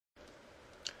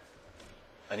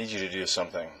I need you to do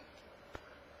something.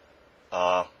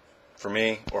 For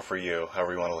me, or for you,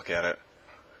 however you want to look at it.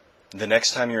 The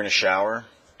next time you're in a shower,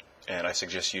 and I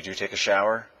suggest you do take a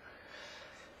shower,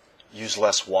 use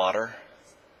less water,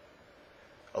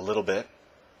 a little bit.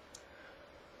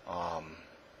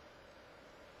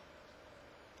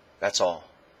 That's all.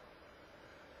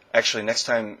 Actually, next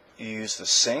time you use the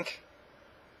sink,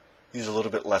 use a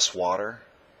little bit less water.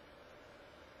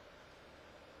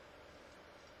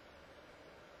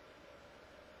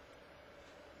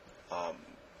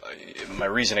 My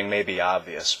reasoning may be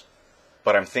obvious,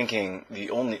 but I'm thinking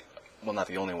not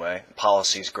the only way,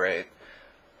 policy's great,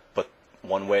 but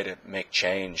one way to make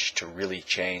change, to really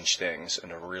change things and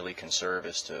to really conserve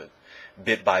is to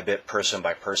bit by bit, person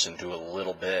by person, do a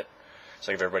little bit. It's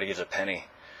like if everybody gives a penny,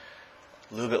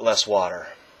 a little bit less water.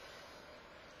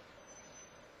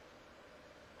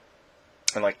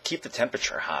 And like keep the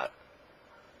temperature hot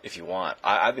if you want.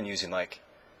 I've been using like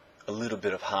a little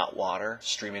bit of hot water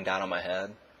streaming down on my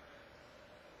head.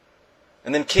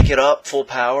 And then kick it up full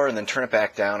power and then turn it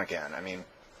back down again. I mean,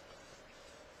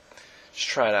 just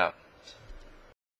try it out.